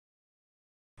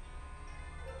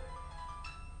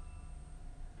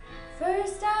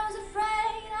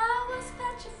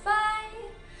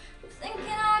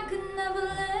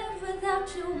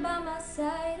by my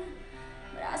side,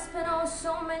 but I spent oh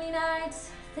so many nights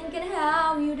thinking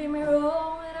how you did me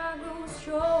wrong, and I grew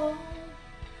strong.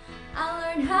 I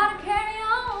learned how to carry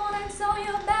on, and so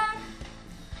you're back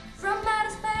from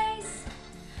outer space.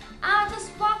 I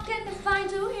just walked in to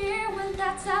find you here with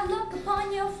that sad look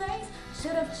upon your face. I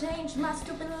should have changed my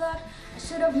stupid luck. I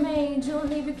should have made you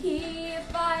leave your key.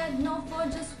 If I had known for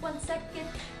just 1 second,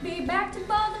 be back to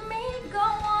bother me. Go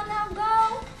on now,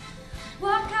 go.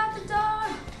 Walk out the door.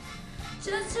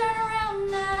 Just turn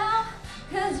around now,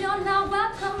 'cause you're not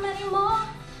welcome anymore.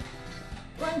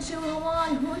 Weren't you the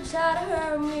one who tried to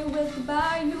hurt me with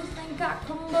goodbye? You think I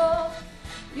crumble?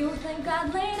 You think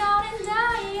I'd lay down and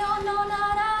die? Oh no,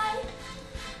 not I.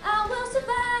 I will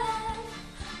survive.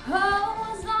 Oh,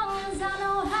 as long as I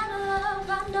know how to love,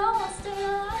 I know I'll stay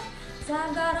alive. 'Cause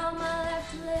I've got all my life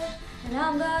to live, and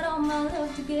I've got all my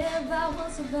love to give. I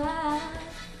will survive.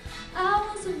 I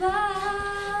will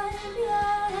survive, yeah.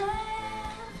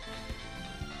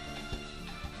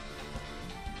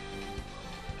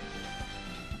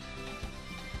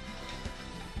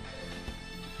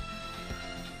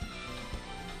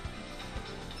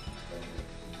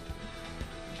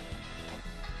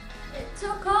 It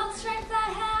took all the strength I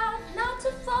had not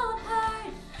to fall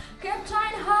apart. Kept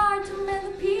trying hard to mend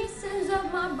the pieces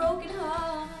of my broken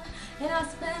heart. And I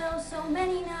spent oh so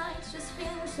many nights just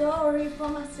feeling sorry for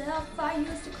myself. I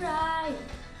used to cry.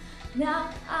 Now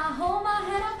I hold my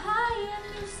head up high and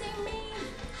you see me,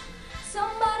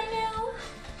 somebody new.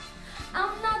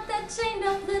 I'm not that chained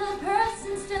up little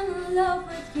person still in love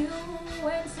with you.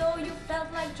 And so you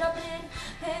felt like dropping in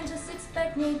and just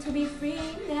expect me to be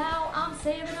free. Now I'm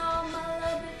saving all my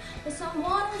loving for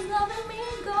someone who's loving me.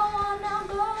 Go on now,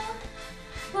 go.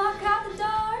 Walk out the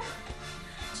door.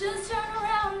 Just turn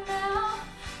around now,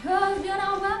 'cause you're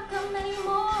not welcome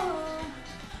anymore.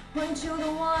 Weren't you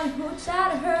the one who tried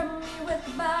to hurt me with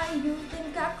goodbye? You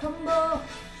think I crumble?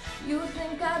 You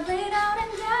think I'd lay down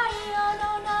and die? Oh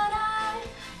no, not I.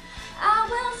 I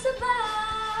will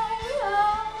survive.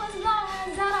 Oh, as long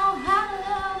as I know how to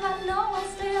love, I know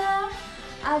I'll stay alive.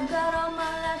 I've got all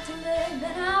my life to live,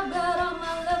 and I've got all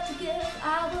my love to give.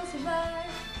 I will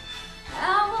survive.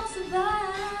 I will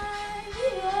survive.